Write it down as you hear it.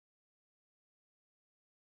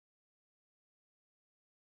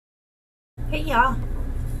Hey y'all,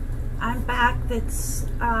 I'm back. It's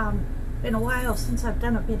been a while since I've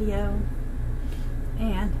done a video,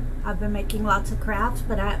 and I've been making lots of crafts,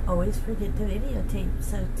 but I always forget to videotape.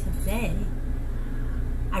 So today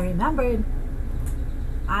I remembered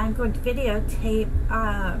I'm going to videotape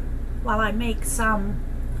while I make some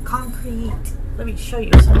concrete. Let me show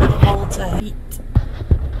you some of the molds I eat.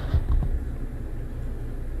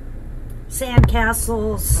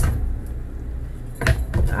 Sandcastles,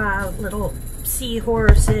 little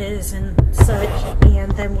seahorses and such,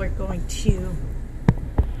 and then we're going to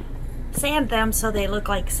sand them so they look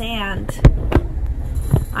like sand.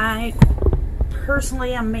 I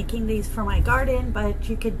personally am making these for my garden, but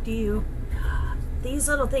you could do these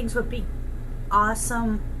little things. Would be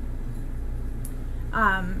awesome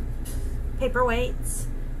paperweights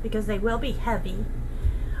because they will be heavy.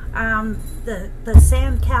 The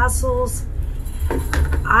sand castles,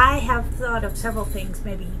 I have thought of several things,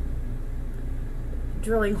 maybe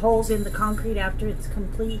drilling holes in the concrete after it's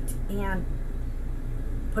complete and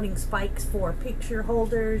putting spikes for picture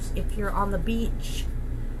holders if you're on the beach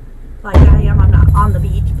like I am. I'm not on the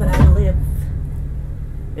beach, but I live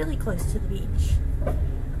really close to the beach.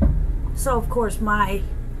 So of course my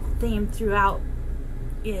theme throughout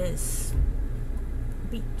is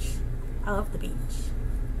beach. I love the beach.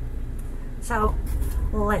 So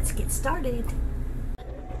let's get started.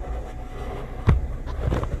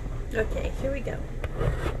 Okay, here we go.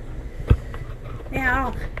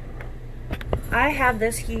 Now, I have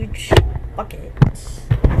this huge bucket.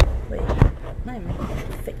 Wait, let me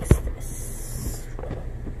fix this.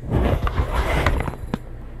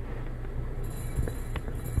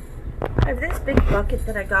 I have this big bucket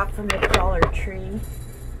that I got from the Dollar Tree.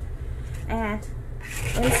 And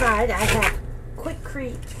inside I have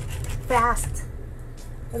Quickcrete fast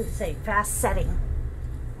setting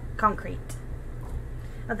concrete.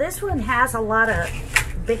 Now this one has a lot of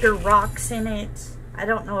bigger rocks in it. I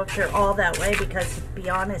don't know if they're all that way because, to be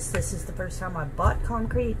honest, this is the first time I bought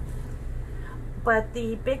concrete. But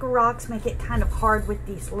the big rocks make it kind of hard with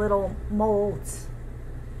these little molds.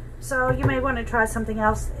 So you may want to try something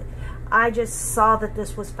else. I just saw that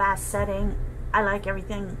this was fast setting. I like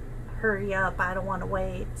everything hurry up. I don't want to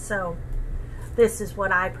wait. So this is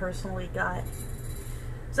what I personally got.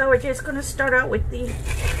 So we're just going to start out with the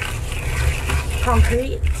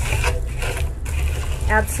concrete,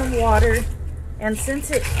 add some water, and since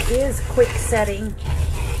it is quick setting,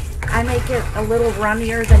 I make it a little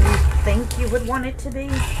runnier than you think you would want it to be,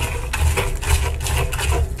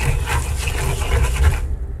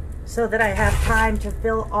 so that I have time to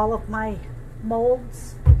fill all of my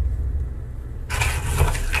molds.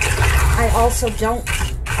 I also don't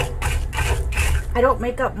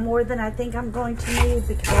make up more than I think I'm going to need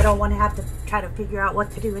because I don't want to have to try to figure out what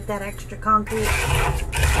to do with that extra concrete.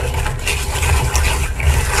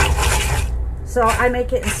 So I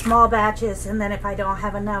make it in small batches, and then if I don't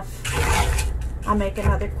have enough, I'll make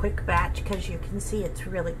another quick batch because you can see it's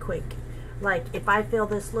really quick. Like if I fill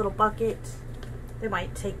this little bucket, they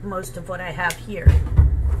might take most of what I have here.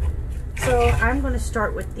 So I'm going to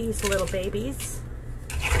start with these little babies.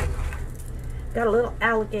 Got a little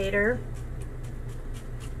alligator.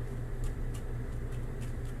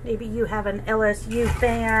 Maybe you have an LSU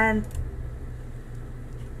fan.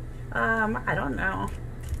 I don't know.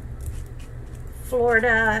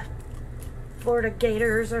 Florida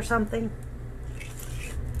Gators or something.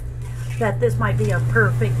 That this might be a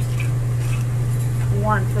perfect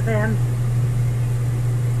one for them.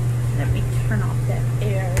 Let me turn off that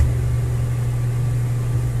air.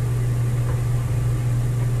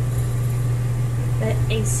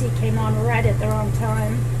 That AC came on right at the wrong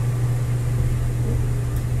time.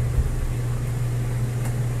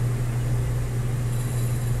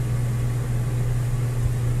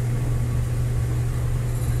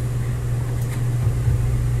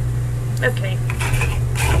 Okay,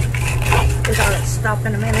 we gotta stop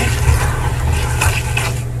in a minute.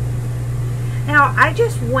 Now, I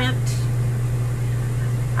just went,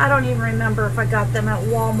 I don't even remember if I got them at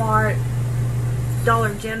Walmart,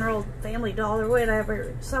 Dollar General, Family Dollar,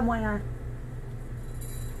 whatever, somewhere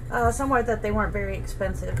that they weren't very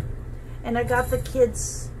expensive. And I got the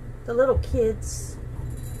little kids,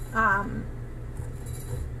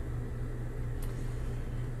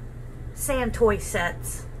 sand toy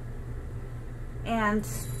sets. And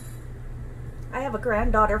I have a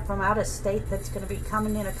granddaughter from out of state that's going to be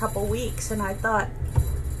coming in a couple weeks, and I thought,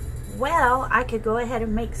 well, I could go ahead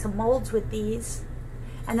and make some molds with these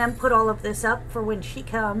and then put all of this up for when she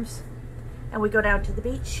comes and we go down to the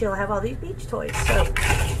beach. She'll have all these beach toys. So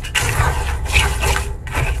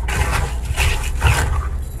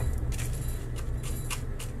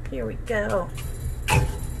here we we go.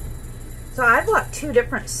 So I bought 2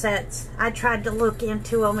 different sets. I tried to look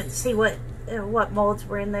into them and see what molds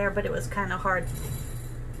were in there, but it was kind of hard.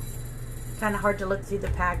 Kind of hard to look through the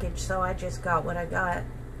package, so I just got what I got.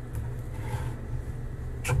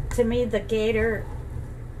 To me, the gator,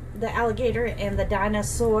 the alligator, and the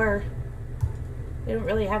dinosaur, they don't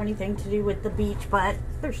really have anything to do with the beach, but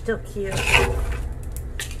they're still cute.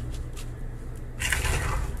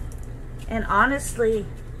 And honestly,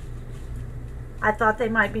 I thought they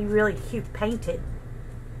might be really cute painted.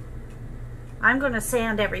 I'm going to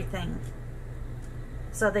sand everything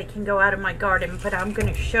so they can go out in my garden, but I'm going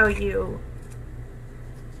to show you,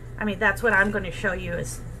 I mean, that's what I'm going to show you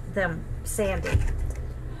is them sanding.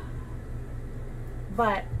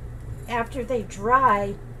 But after they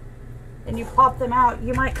dry and you pop them out,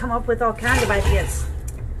 you might come up with all kinds of ideas.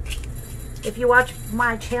 If you watch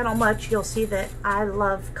my channel much, you'll see that I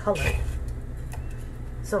love color.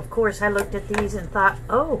 So of course I looked at these and thought,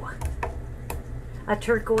 oh, a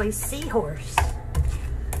turquoise seahorse,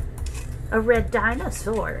 a red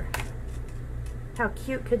dinosaur. How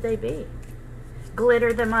cute could they be?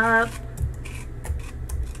 Glitter them up,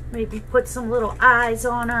 maybe put some little eyes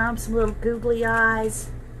on them, some little googly eyes.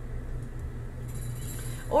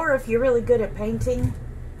 Or if you're really good at painting,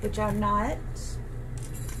 which I'm not,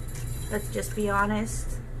 let's just be honest.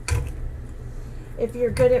 If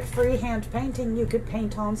you're good at freehand painting, you could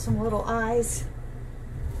paint on some little eyes.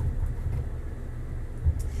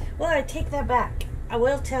 Well, I take that back. I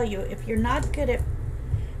will tell you, if you're not good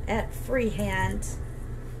at freehand,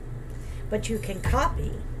 but you can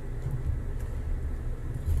copy,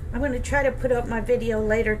 I'm going to try to put up my video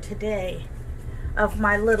later today of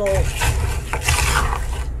my little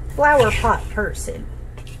flower pot person.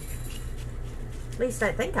 At least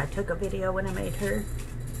I think I took a video when I made her.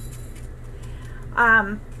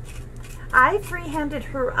 I freehanded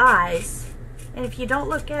her eyes, and if you don't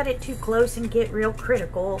look at it too close and get real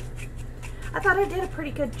critical, I thought I did a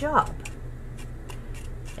pretty good job.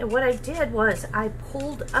 And what I did was I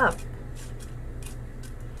pulled up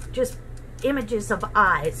just images of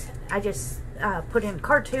eyes. I just put in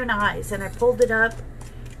cartoon eyes, and I pulled it up,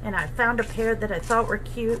 and I found a pair that I thought were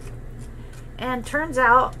cute. And turns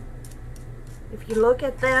out, if you look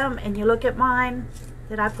at them and you look at mine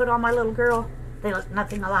that I put on my little girl, they look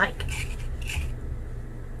nothing alike.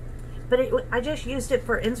 But I just used it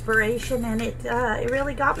for inspiration, and it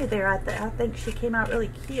really got me there. I think she came out really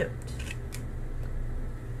cute.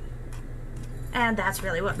 And that's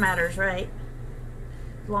really what matters, right?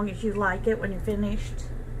 As long as you like it when you're finished.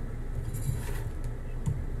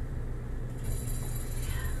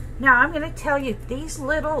 Now I'm going to tell you, these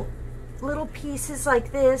little pieces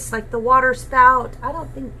like this, like the water spout, I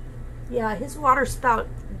don't think, yeah, his water spout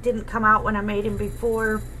didn't come out when I made him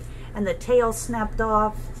before, and the tail snapped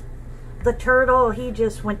off. The turtle, he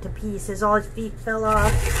just went to pieces. All his feet fell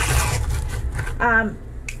off.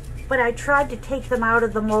 But I tried to take them out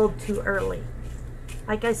of the mold too early.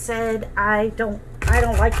 Like I said, I don't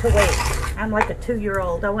like to wait. I'm like a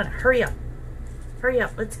 2-year-old. I want to hurry up. Hurry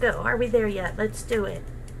up, let's go. Are we there yet? Let's do it.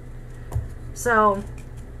 So,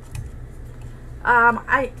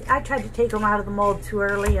 I tried to take them out of the mold too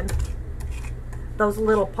early, and those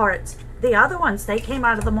little parts. The other ones, they came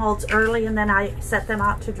out of the molds early, and then I set them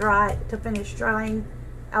out to dry, to finish drying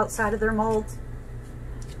outside of their molds.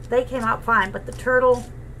 They came out fine, but the turtle,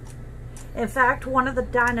 in fact, one of the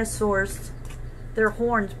dinosaurs, their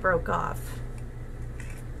horns broke off.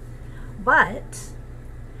 But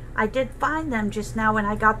I did find them just now when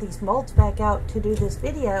I got these molds back out to do this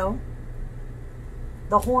video.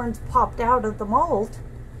 The horns popped out of the mold,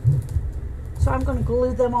 so I'm going to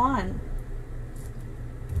glue them on.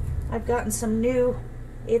 I've gotten some new,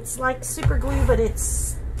 it's like super glue, but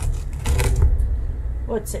it's,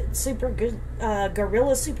 what's it,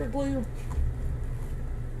 Gorilla super glue.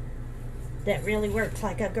 That really works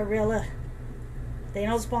like a gorilla. They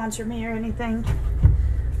don't sponsor me or anything.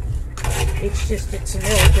 It's just, it's some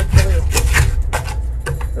really good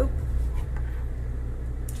glue. Oop.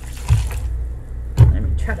 Let me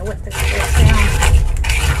try to wet this down.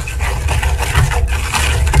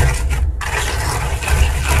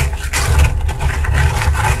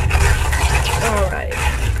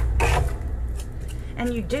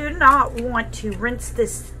 And you do not want to rinse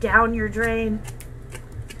this down your drain.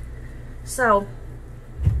 So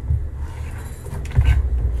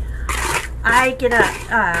I get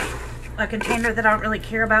a container that I don't really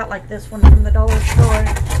care about, like this one from the dollar store.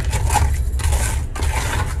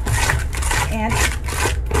 And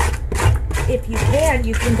if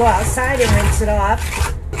you can go outside and rinse it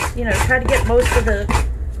off. You know, try to get most of the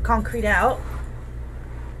concrete out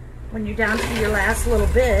when you're down to your last little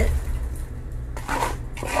bit.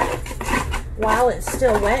 while it's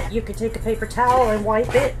still wet, you could take a paper towel and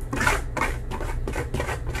wipe it.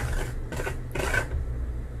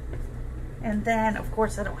 And then, of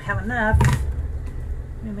course, I don't have enough.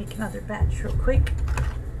 Let me make another batch real quick.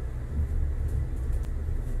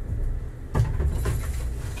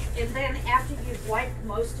 And then after you've wiped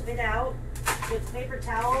most of it out with a paper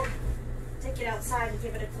towel, take it outside and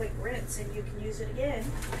give it a quick rinse and you can use it again.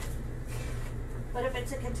 But if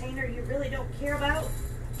it's a container you really don't care about,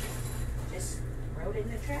 just throw it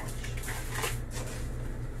in the trash.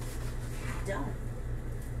 Done.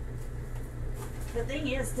 The thing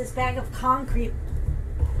is, this bag of concrete,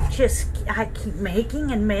 I keep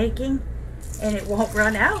making and making and it won't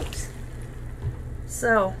run out.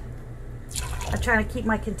 So I'm trying to keep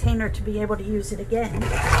my container to be able to use it again.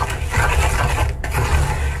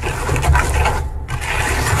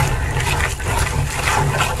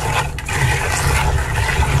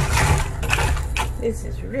 This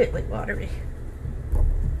is really watery.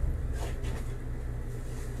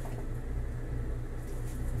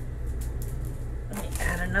 Let me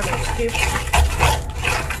add another scoop.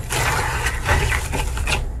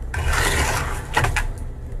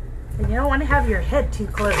 And you don't want to have your head too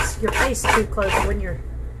close, your face too close when you're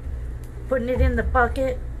putting it in the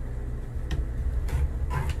bucket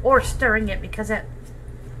or stirring it, because that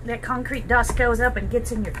concrete dust goes up and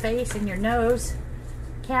gets in your face and your nose.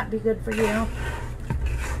 Can't be good for you.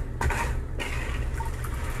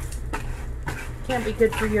 Can't be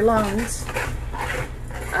good for your lungs.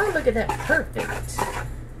 Oh, look at that. Perfect.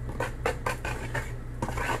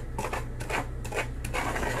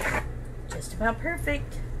 Just about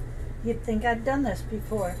perfect. You'd think I'd done this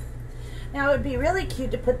before. Now it would be really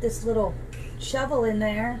cute to put this little shovel in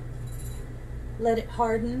there, let it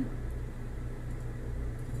harden.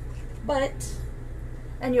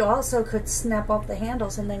 And you also could snap off the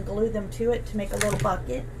handles and then glue them to it to make a little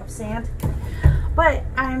bucket of sand. But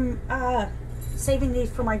I'm saving these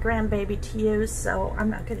for my grandbaby to use, so I'm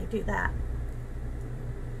not going to do that.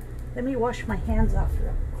 Let me wash my hands off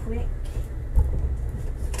real quick.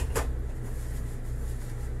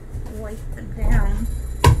 Wipe them down.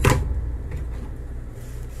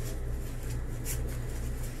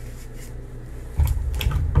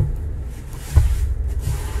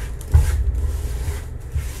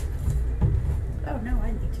 Oh no,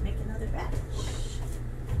 I need to make another batch.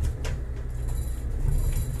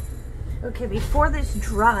 Okay, before this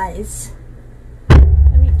dries,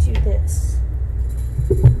 let me do this.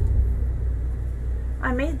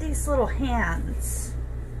 I made these little hands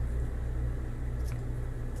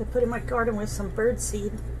to put in my garden with some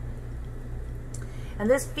birdseed. And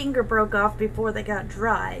this finger broke off before they got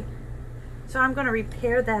dry. So I'm going to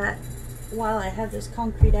repair that while I have this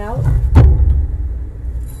concrete out.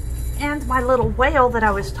 And my little whale that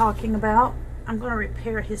I was talking about, I'm going to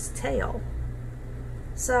repair his tail.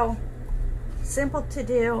 So, simple to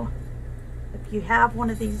do. If you have one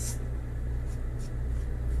of these,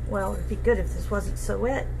 well, it'd be good if this wasn't so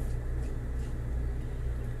wet.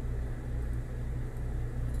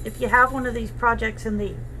 If you have one of these projects and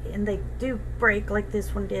they do break like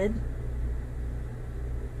this one did,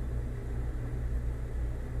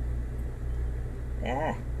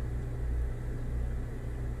 yeah.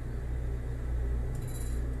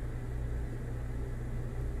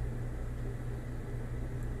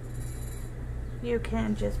 You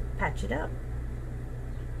can just patch it up.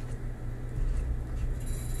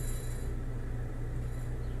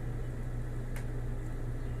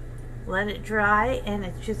 Let it dry and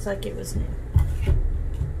it's just like it was new.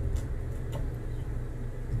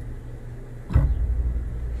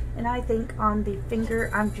 And I think on the finger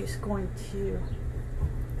I'm just going to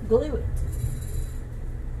glue it.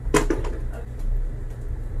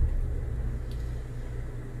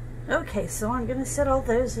 Okay, so I'm going to set all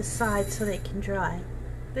those aside so they can dry.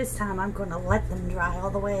 This time I'm going to let them dry all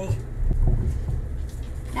the way.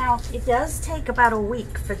 Now, it does take about a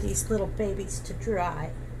week for these little babies to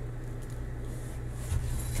dry.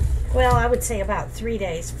 Well, I would say about 3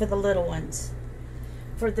 days for the little ones.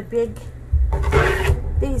 For the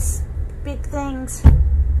these big things,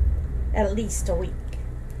 at least a week.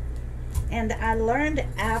 And I learned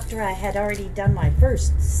after I had already done my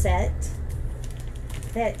first set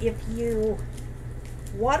that if you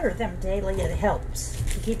water them daily, it helps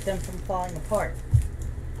to keep them from falling apart.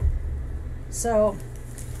 So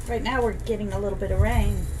right now we're getting a little bit of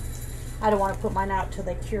rain. I don't want to put mine out till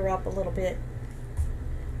they cure up a little bit,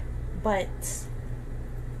 but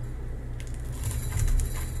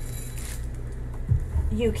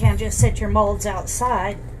you can just set your molds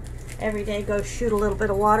outside every day, go shoot a little bit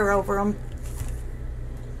of water over them.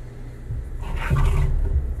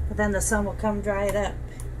 But then the sun will come dry it up.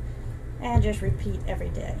 and just repeat every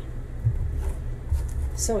day.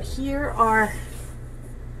 So here are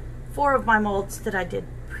 4 of my molds that I did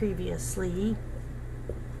previously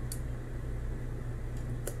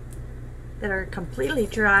that are completely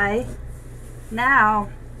dry. Now,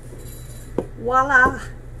 voila!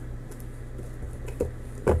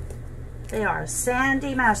 They are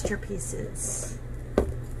sandy masterpieces.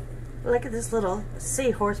 Look at this little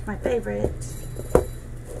seahorse, my favorite.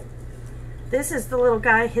 This is the little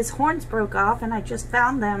guy, his horns broke off and I just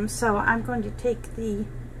found them, so I'm going to take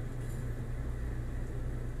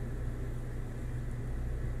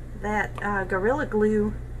that Gorilla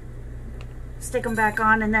Glue, stick them back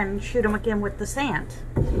on, and then shoot them again with the sand.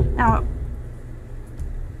 Now,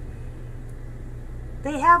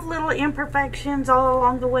 they have little imperfections all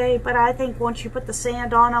along the way, but I think once you put the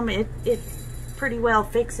sand on them, it pretty well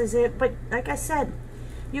fixes it. But like I said,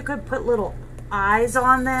 you could put little eyes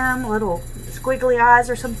on them, little squiggly eyes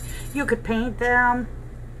or something. You could paint them,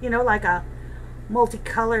 you know, like a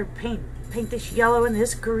multicolored paint this yellow and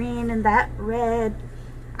this green and that red.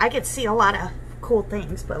 I could see a lot of cool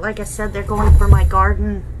things, but like I said, they're going for my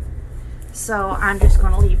garden, so I'm just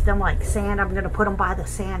going to leave them like sand. I'm going to put them by the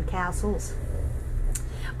sand castles.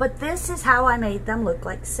 But this is how I made them look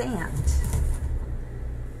like sand.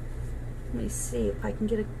 Let me see if I can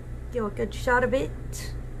get a good shot of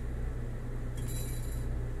it.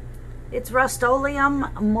 It's Rust-Oleum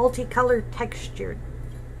multicolored textured.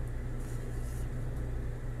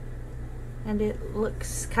 And it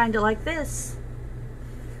looks kind of like this.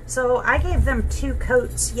 So I gave them 2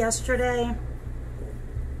 coats yesterday,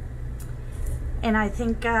 and I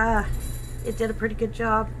think it did a pretty good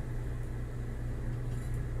job.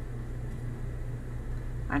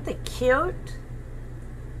 Aren't they cute?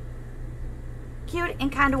 Cute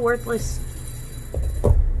and kind of worthless.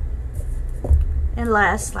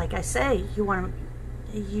 Unless, like I say,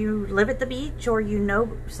 you live at the beach or you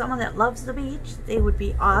know someone that loves the beach, they would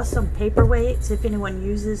be awesome paperweights if anyone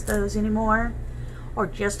uses those anymore. Or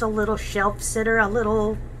just a little shelf sitter, a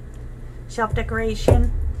little shelf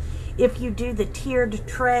decoration. If you do the tiered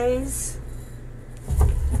trays,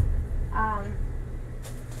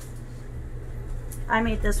 I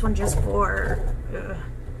made this one just for,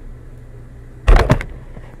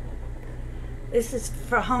 this is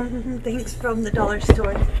from things from the dollar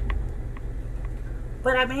store.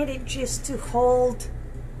 But I made it just to hold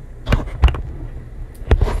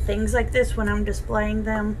things like this when I'm displaying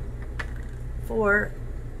them for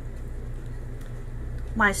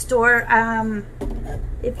my store.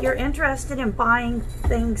 If you're interested in buying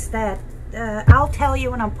things that I'll tell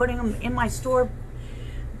you when I'm putting them in my store.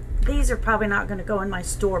 These are probably not going to go in my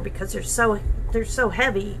store because they're so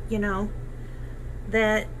heavy, you know,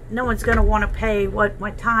 that no one's going to want to pay what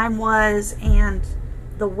my time was and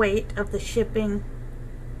the weight of the shipping.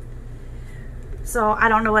 So I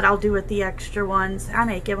don't know what I'll do with the extra ones. I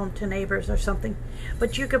may give them to neighbors or something.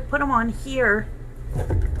 But you could put them on here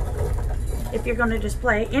if you're going to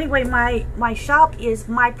display. Anyway, my shop is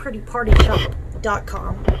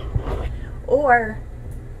myprettypartyshop.com. Or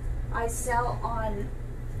I sell on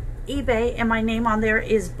eBay, and my name on there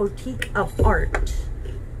is Boutique of Art.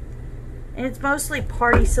 And it's mostly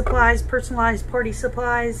party supplies, personalized party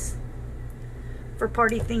supplies for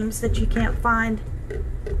party themes that you can't find.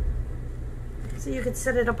 So you could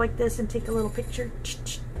set it up like this and take a little picture.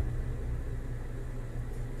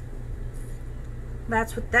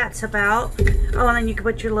 That's what that's about. Oh, and then you can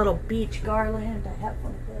put your little beach garland. I have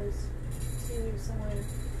one of those too somewhere.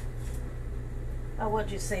 Oh, we'll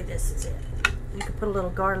just say this is it. You can put a little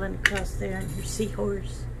garland across there and your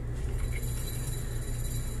seahorse.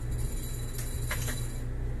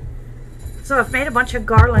 So I've made a bunch of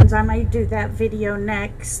garlands. I might do that video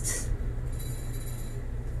next.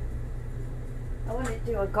 I wanted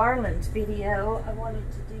to do a garlands video. I wanted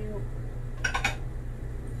to do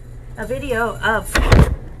a video of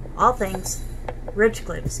all things roach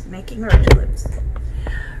clips, making roach clips.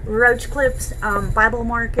 Roach clips, Bible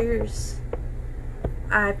markers.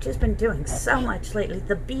 I've just been doing so much lately.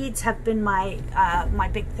 The beads have been my my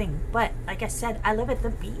big thing. But like I said, I live at the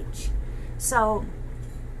beach, so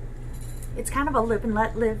it's kind of a live and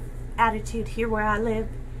let live attitude here where I live,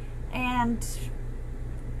 and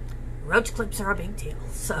roach clips are a big deal.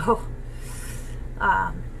 So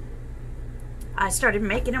I started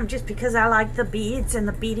making them just because I like the beads and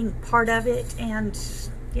the beading part of it, and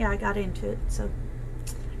yeah, I got into it. So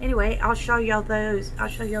anyway, I'll show y'all those. I'll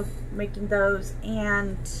show y'all making those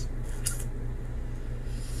and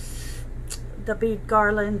the bead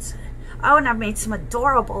garlands. Oh, and I've made some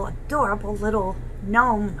adorable, adorable little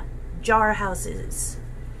gnome jar houses.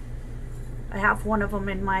 I have one of them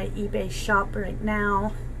in my eBay shop right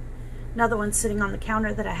now. Another one sitting on the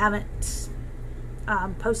counter that I haven't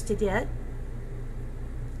posted yet.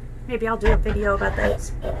 Maybe I'll do a video about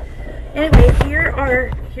those. Anyway,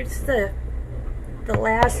 here's the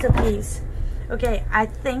last of these. Okay, I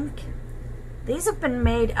think these have been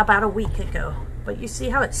made about a week ago, but you see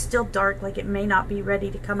how it's still dark, like it may not be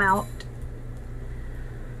ready to come out.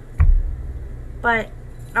 But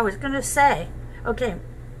I was gonna say, okay,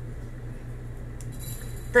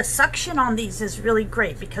 the suction on these is really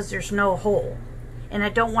great because there's no hole, and I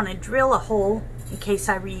don't want to drill a hole in case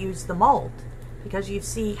I reuse the mold, because you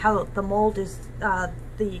see how the mold is,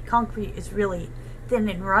 the concrete is really thin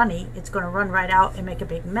and runny. It's going to run right out and make a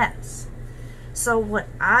big mess. So what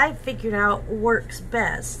I figured out works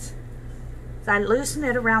best is I loosen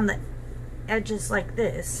it around the edges like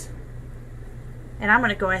this, and I'm going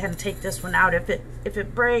to go ahead and take this one out. If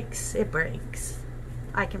it breaks, it breaks.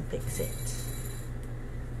 I can fix it.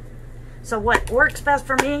 So what works best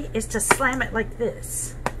for me is to slam it like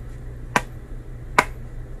this.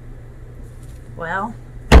 Well,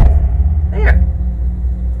 there.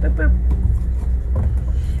 Boop, boop.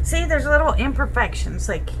 See, there's little imperfections,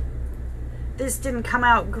 like this didn't come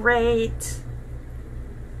out great,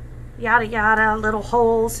 yada yada, little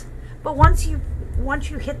holes. But once you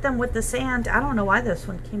hit them with the sand, I don't know why this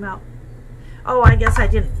one came out. Oh, I guess I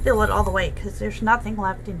didn't fill it all the way because there's nothing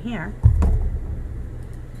left in here.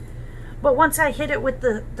 But once I hit it with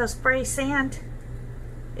the spray sand,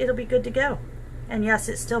 it'll be good to go. And yes,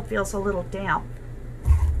 it still feels a little damp.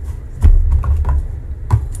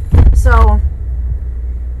 So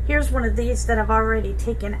here's one of these that I've already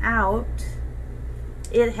taken out.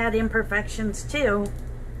 It had imperfections too.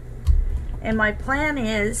 And my plan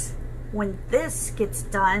is, when this gets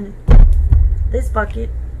done, this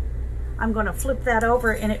bucket, I'm going to flip that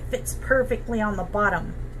over and it fits perfectly on the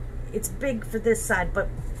bottom. It's big for this side, but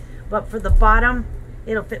for the bottom,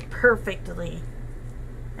 it'll fit perfectly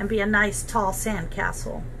and be a nice tall sand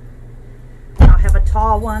castle. I'll have a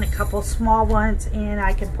tall one, a couple small ones, and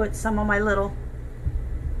I can put some of my little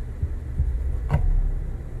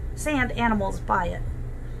sand animals by it.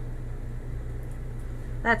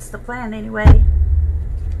 That's the plan anyway.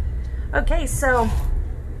 Okay, so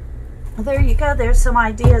there you go. There's some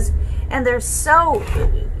ideas, and there's so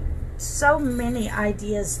many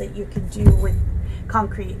ideas that you can do with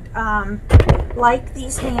concrete. Like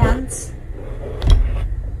these hands.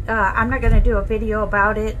 I'm not going to do a video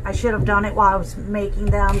about it. I should have done it while I was making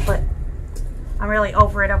them, but I'm really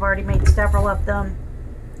over it. I've already made several of them.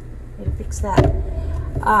 Need to fix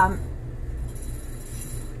that.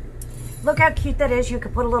 Look how cute that is. You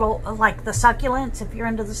could put a little, like the succulents, if you're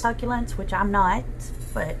into the succulents, which I'm not,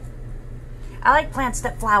 but I like plants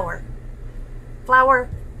that flower.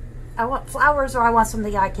 I want flowers, or I want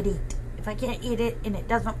something I could eat. If I can't eat it and it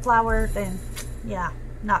doesn't flower, then yeah,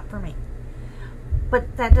 not for me.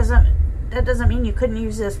 But that doesn't mean you couldn't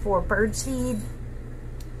use this for bird seed.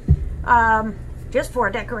 Just for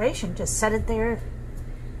a decoration. Just set it there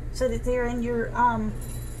in your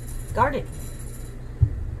garden.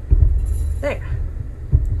 There.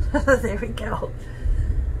 There we go.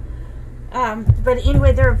 But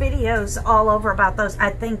anyway, there are videos all over about those.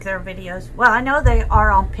 I think there are videos. Well, I know they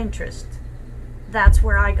are on Pinterest. That's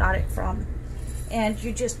where I got it from. And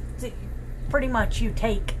you just, pretty much you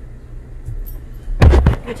take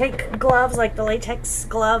gloves, like the latex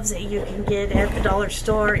gloves that you can get at the dollar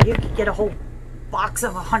store. You can get a whole box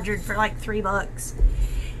of 100 for like $3.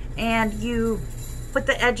 And you put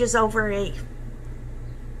the edges over a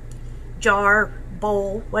jar,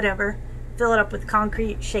 bowl, whatever. Fill it up with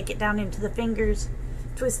concrete, shake it down into the fingers,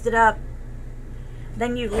 twist it up.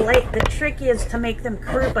 Then you lay, the trick is to make them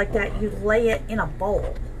curve like that. You lay it in a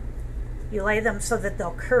bowl. You lay them so that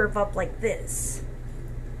they'll curve up like this.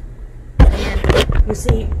 And you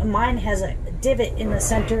see, mine has a divot in the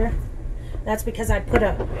center. That's because I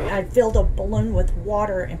filled a balloon with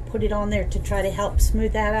water and put it on there to try to help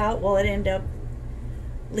smooth that out. Well, it ended up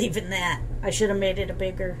leaving that. I should have made it a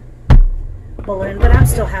bigger balloon, but I'm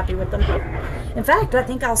still happy with them. In fact, I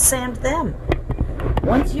think I'll sand them.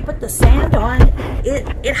 Once you put the sand on,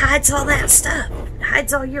 it hides all that stuff. It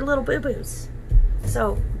hides all your little boo-boos.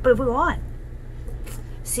 So, boo-boo on.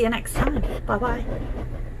 See you next time. Bye-bye.